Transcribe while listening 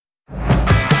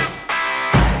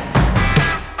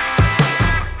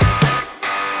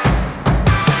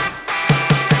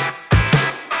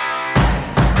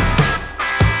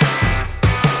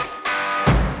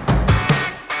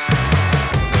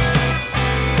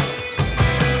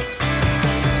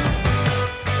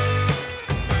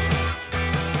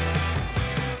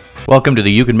Welcome to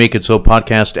the You Can Make It So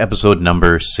podcast, episode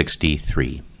number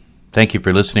 63. Thank you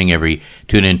for listening every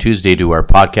Tune-In Tuesday to our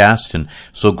podcast, and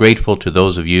so grateful to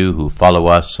those of you who follow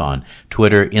us on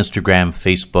Twitter, Instagram,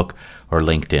 Facebook, or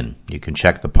LinkedIn. You can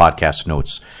check the podcast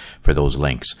notes for those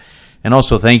links. And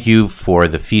also thank you for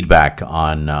the feedback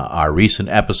on our recent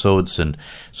episodes, and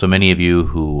so many of you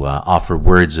who offer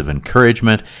words of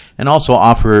encouragement and also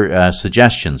offer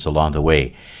suggestions along the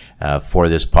way for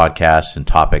this podcast and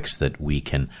topics that we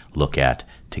can look at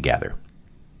together.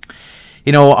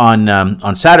 You know,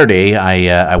 on Saturday,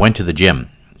 I went to the gym,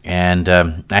 and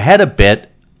I had a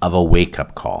bit of a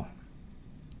wake-up call.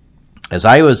 As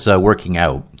I was working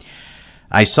out,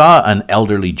 I saw an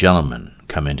elderly gentleman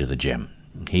come into the gym.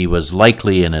 He was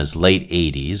likely in his late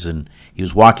 80s, and he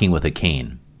was walking with a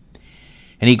cane.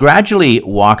 And he gradually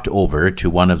walked over to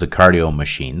one of the cardio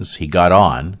machines. He got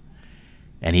on,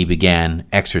 and he began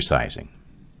exercising.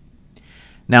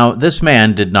 Now, this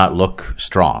man did not look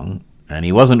strong, and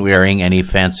he wasn't wearing any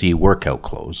fancy workout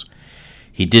clothes.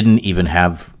 He didn't even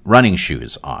have running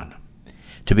shoes on.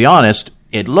 To be honest,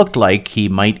 it looked like he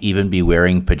might even be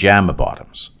wearing pajama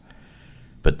bottoms.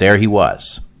 But there he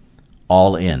was,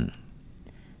 all in,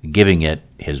 giving it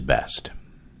his best.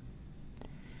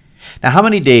 Now, how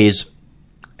many days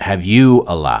have you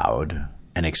allowed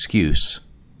an excuse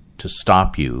to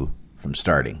stop you from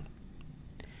starting?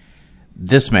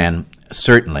 This man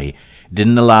certainly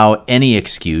didn't allow any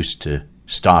excuse to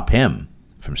stop him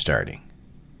from starting.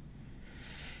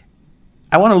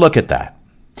 I want to look at that.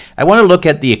 I want to look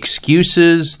at the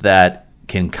excuses that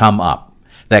can come up,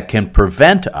 that can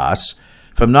prevent us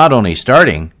from not only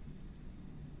starting,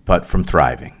 but from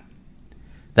thriving.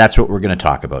 That's what we're going to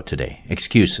talk about today.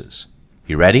 Excuses.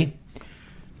 You ready?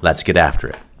 Let's get after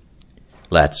it.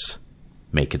 Let's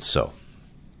make it so.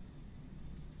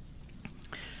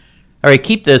 All right,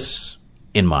 keep this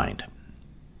in mind.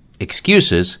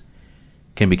 Excuses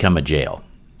can become a jail.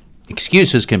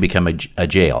 Excuses can become a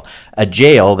jail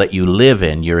that you live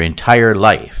in your entire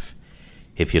life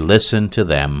if you listen to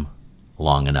them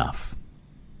long enough.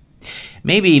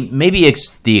 Maybe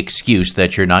it's the excuse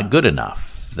that you're not good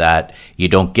enough, that you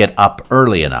don't get up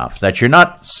early enough, that you're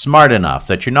not smart enough,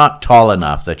 that you're not tall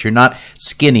enough, that you're not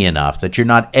skinny enough, that you're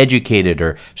not educated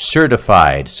or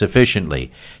certified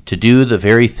sufficiently to do the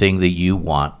very thing that you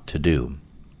want to do.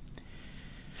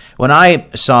 When I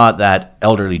saw that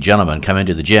elderly gentleman come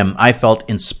into the gym, I felt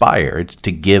inspired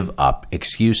to give up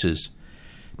excuses,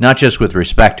 not just with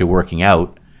respect to working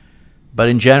out, but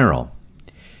in general.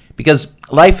 Because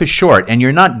life is short, and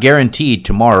you're not guaranteed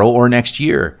tomorrow or next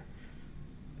year.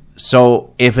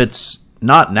 So if it's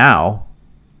not now,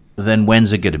 then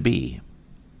when's it going to be?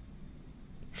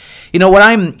 You know, when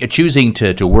I'm choosing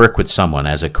to work with someone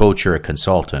as a coach or a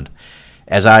consultant,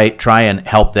 as I try and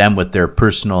help them with their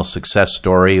personal success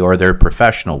story or their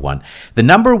professional one, the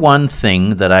number one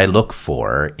thing that I look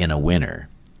for in a winner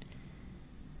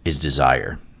is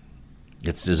desire.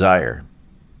 It's desire.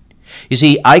 You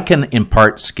see, I can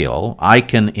impart skill, I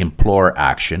can implore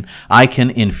action, I can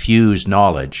infuse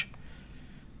knowledge,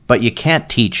 but you can't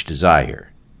teach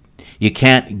desire. You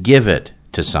can't give it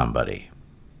to somebody.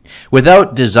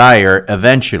 Without desire,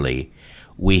 eventually,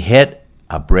 we hit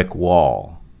a brick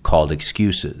wall called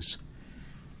excuses,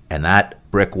 and that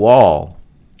brick wall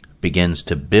begins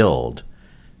to build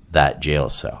that jail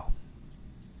cell.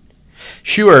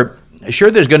 Sure,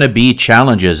 there's going to be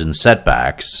challenges and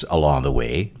setbacks along the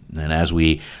way. And as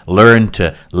we learn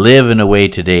to live in a way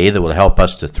today that will help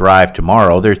us to thrive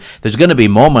tomorrow, there's going to be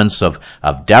moments of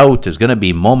doubt. There's going to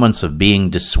be moments of being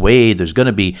dissuaded. There's going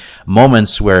to be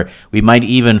moments where we might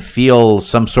even feel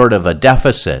some sort of a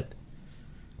deficit.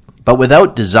 But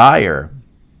without desire,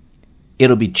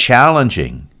 it'll be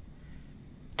challenging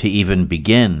to even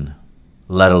begin,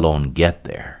 let alone get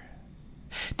there.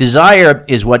 Desire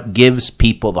is what gives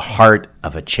people the heart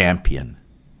of a champion.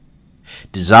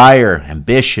 Desire,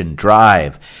 ambition,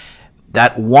 drive,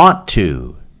 that want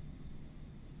to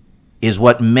is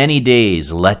what many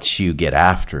days lets you get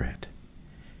after it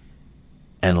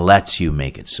and lets you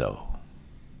make it so.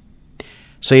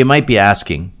 So you might be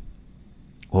asking,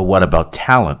 well, what about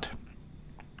talent?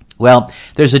 Well,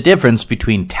 there's a difference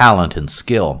between talent and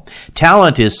skill.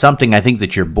 Talent is something I think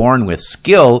that you're born with.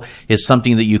 Skill is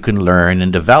something that you can learn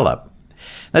and develop.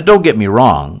 Now, don't get me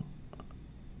wrong.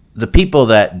 The people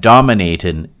that dominate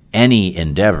in any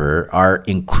endeavor are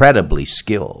incredibly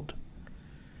skilled.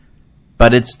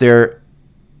 But it's their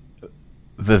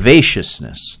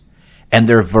vivaciousness and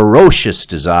their ferocious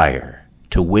desire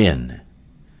to win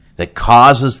that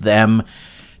causes them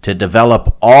to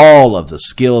develop all of the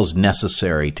skills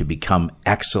necessary to become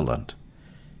excellent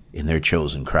in their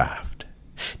chosen craft.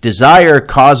 Desire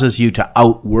causes you to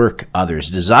outwork others.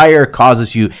 Desire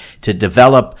causes you to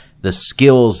develop the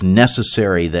skills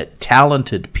necessary that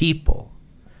talented people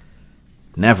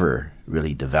never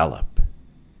really develop.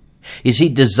 You see,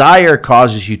 desire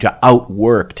causes you to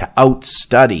outwork, to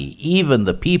outstudy even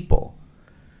the people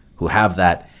who have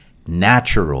that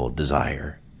natural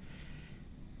desire.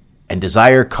 And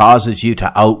desire causes you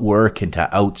to outwork and to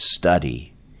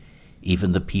outstudy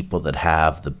even the people that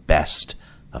have the best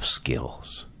of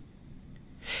skills.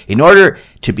 In order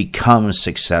to become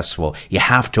successful, you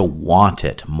have to want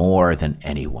it more than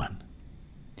anyone.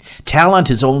 Talent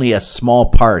is only a small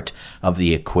part of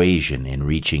the equation in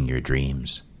reaching your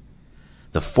dreams.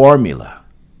 The formula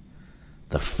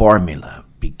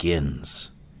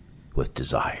begins with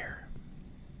desire.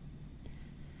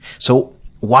 So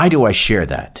why do I share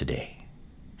that today?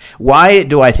 Why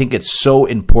do I think it's so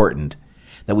important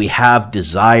that we have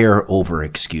desire over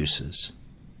excuses?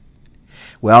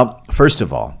 Well, first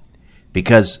of all,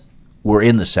 because we're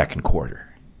in the second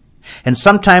quarter. And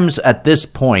sometimes at this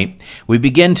point, we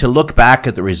begin to look back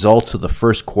at the results of the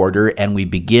first quarter and we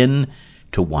begin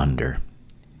to wonder.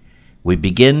 We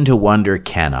begin to wonder,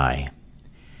 can I?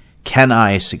 Can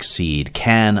I succeed?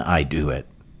 Can I do it?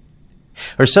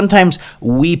 Or sometimes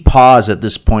we pause at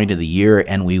this point of the year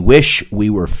and we wish we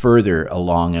were further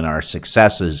along in our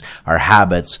successes, our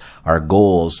habits, our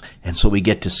goals, and so we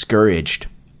get discouraged.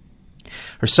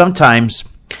 Or sometimes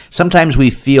we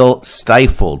feel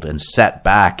stifled and set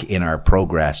back in our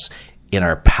progress, in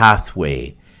our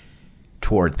pathway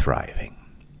toward thriving.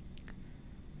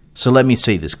 So let me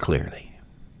say this clearly.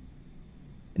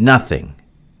 Nothing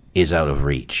is out of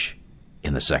reach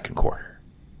in the second quarter.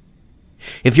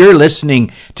 If you're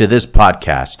listening to this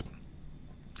podcast,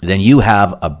 then you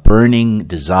have a burning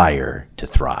desire to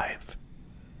thrive.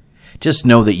 Just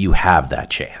know that you have that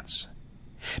chance.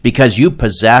 Because you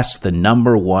possess the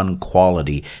number one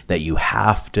quality that you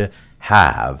have to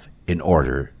have in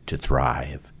order to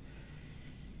thrive.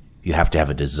 You have to have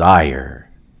a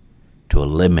desire to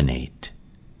eliminate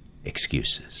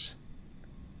excuses.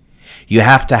 You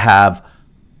have to have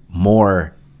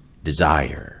more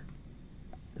desire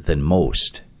than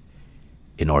most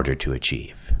in order to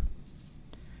achieve.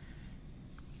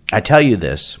 I tell you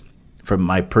this from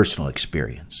my personal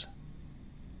experience.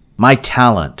 My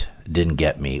talent didn't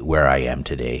get me where I am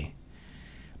today.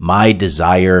 My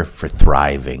desire for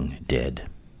thriving did.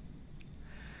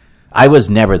 I was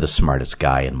never the smartest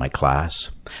guy in my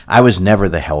class. I was never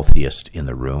the healthiest in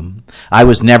the room. I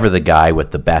was never the guy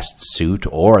with the best suit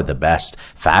or the best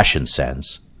fashion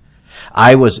sense.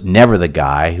 I was never the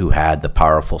guy who had the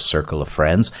powerful circle of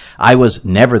friends. I was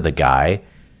never the guy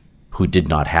who did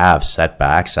not have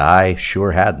setbacks. I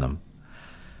sure had them.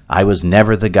 I was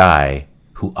never the guy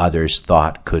who others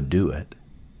thought could do it.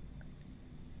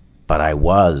 But I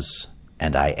was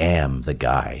and I am the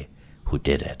guy who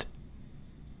did it.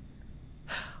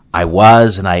 I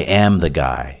was and I am the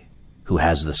guy who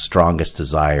has the strongest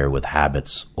desire with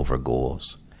habits over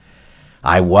goals.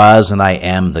 I was and I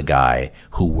am the guy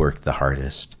who worked the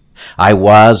hardest. I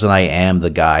was and I am the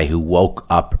guy who woke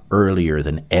up earlier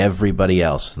than everybody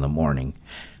else in the morning,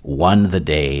 won the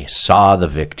day, saw the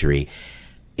victory,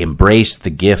 embraced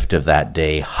the gift of that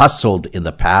day, hustled in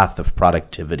the path of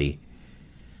productivity.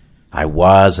 I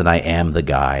was and I am the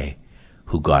guy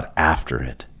who got after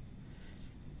it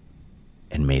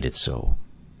and made it so.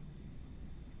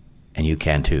 And you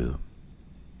can too.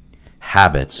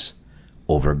 Habits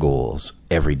over goals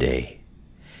every day.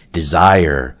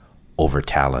 Desire over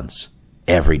talents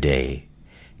every day.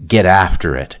 Get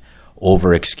after it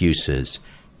over excuses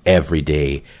every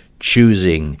day.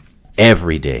 Choosing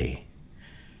every day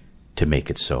to make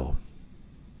it so.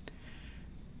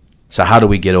 So how do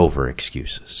we get over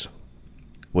excuses?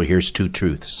 Well, here's two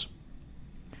truths.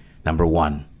 Number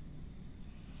one,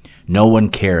 no one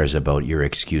cares about your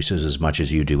excuses as much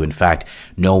as you do. In fact,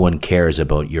 no one cares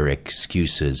about your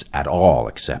excuses at all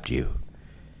except you.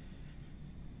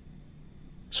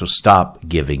 So stop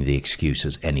giving the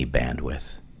excuses any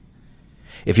bandwidth.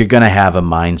 If you're going to have a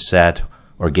mindset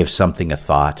or give something a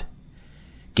thought,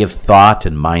 give thought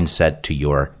and mindset to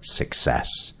your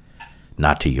success,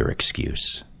 not to your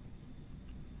excuse.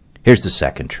 Here's the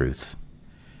second truth.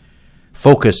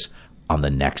 Focus on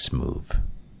the next move.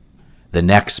 The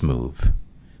next move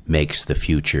makes the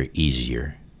future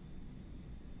easier.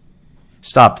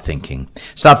 Stop thinking.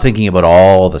 Stop thinking about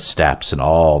all the steps and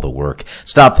all the work.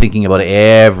 Stop thinking about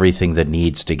everything that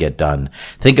needs to get done.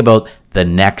 Think about the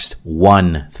next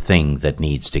one thing that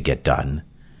needs to get done.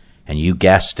 And you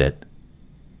guessed it.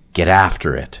 Get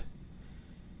after it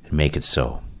and make it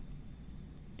so.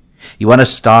 You want to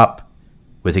stop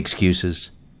with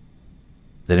excuses?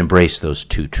 then embrace those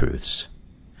two truths.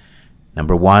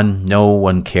 Number one, no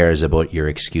one cares about your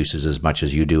excuses as much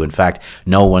as you do. In fact,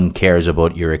 no one cares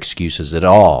about your excuses at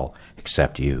all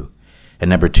except you. And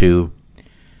number two,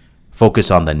 focus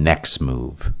on the next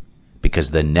move,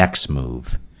 because the next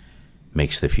move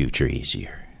makes the future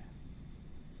easier.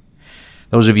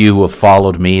 Those of you who have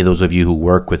followed me, those of you who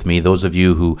work with me, those of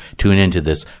you who tune into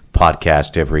this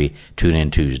podcast every Tune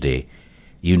In Tuesday,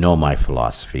 you know my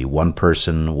philosophy. One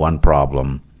person, one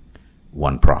problem,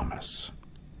 one promise.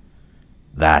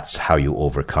 That's how you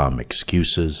overcome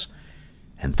excuses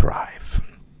and thrive.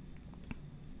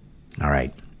 All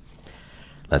right,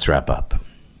 let's wrap up.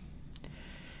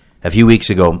 A few weeks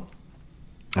ago,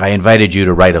 I invited you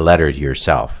to write a letter to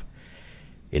yourself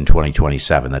in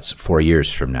 2027. That's 4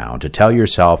 years from now. To tell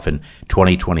yourself in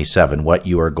 2027 what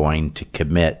you are going to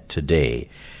commit today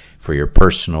for your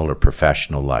personal or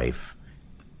professional life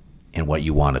and what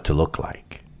you want it to look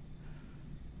like.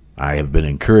 I have been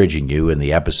encouraging you in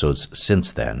the episodes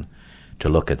since then to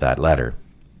look at that letter.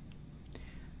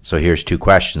 So here's 2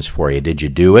 questions for you. Did you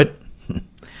do it?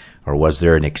 Or was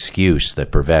there an excuse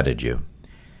that prevented you?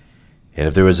 And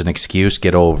if there was an excuse,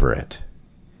 get over it.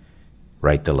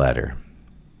 Write the letter.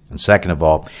 And second of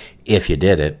all, if you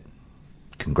did it,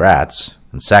 congrats.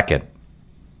 And second,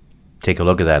 take a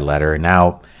look at that letter. And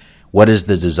now, what is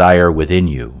the desire within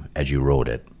you as you wrote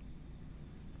it?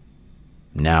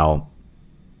 Now,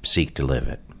 seek to live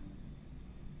it.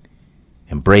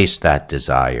 Embrace that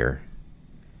desire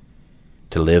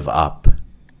to live up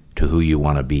to who you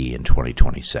want to be in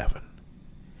 2027.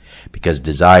 Because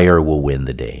desire will win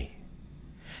the day.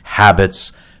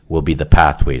 Habits will be the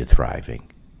pathway to thriving.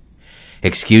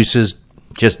 Excuses,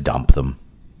 just dump them.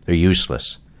 They're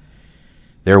useless.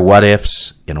 They're what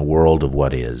ifs in a world of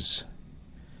what is.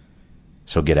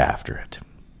 So get after it.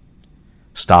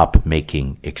 Stop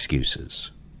making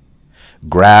excuses.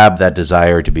 Grab that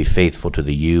desire to be faithful to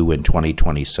the you in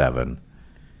 2027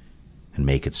 and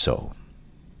make it so.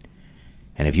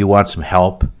 And if you want some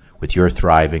help with your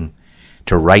thriving,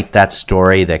 to write that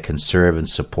story that can serve and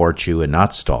support you and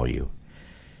not stall you,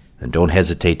 then don't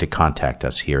hesitate to contact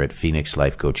us here at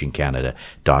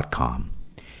phoenixlifecoachingcanada.com.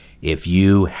 If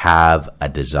you have a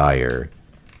desire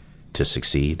to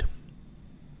succeed,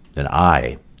 then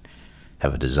I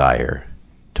have a desire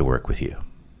to work with you.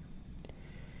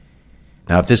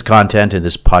 Now, if this content and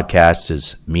this podcast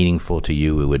is meaningful to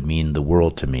you, it would mean the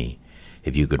world to me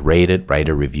if you could rate it, write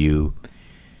a review.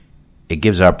 It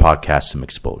gives our podcast some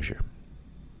exposure.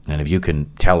 And if you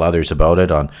can tell others about it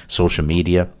on social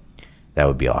media, that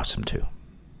would be awesome too.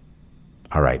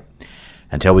 All right.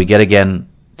 Until we get again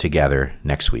together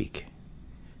next week,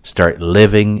 start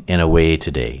living in a way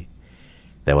today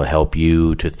that will help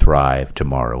you to thrive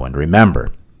tomorrow. And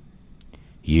remember,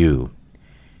 you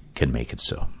can make it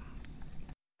so.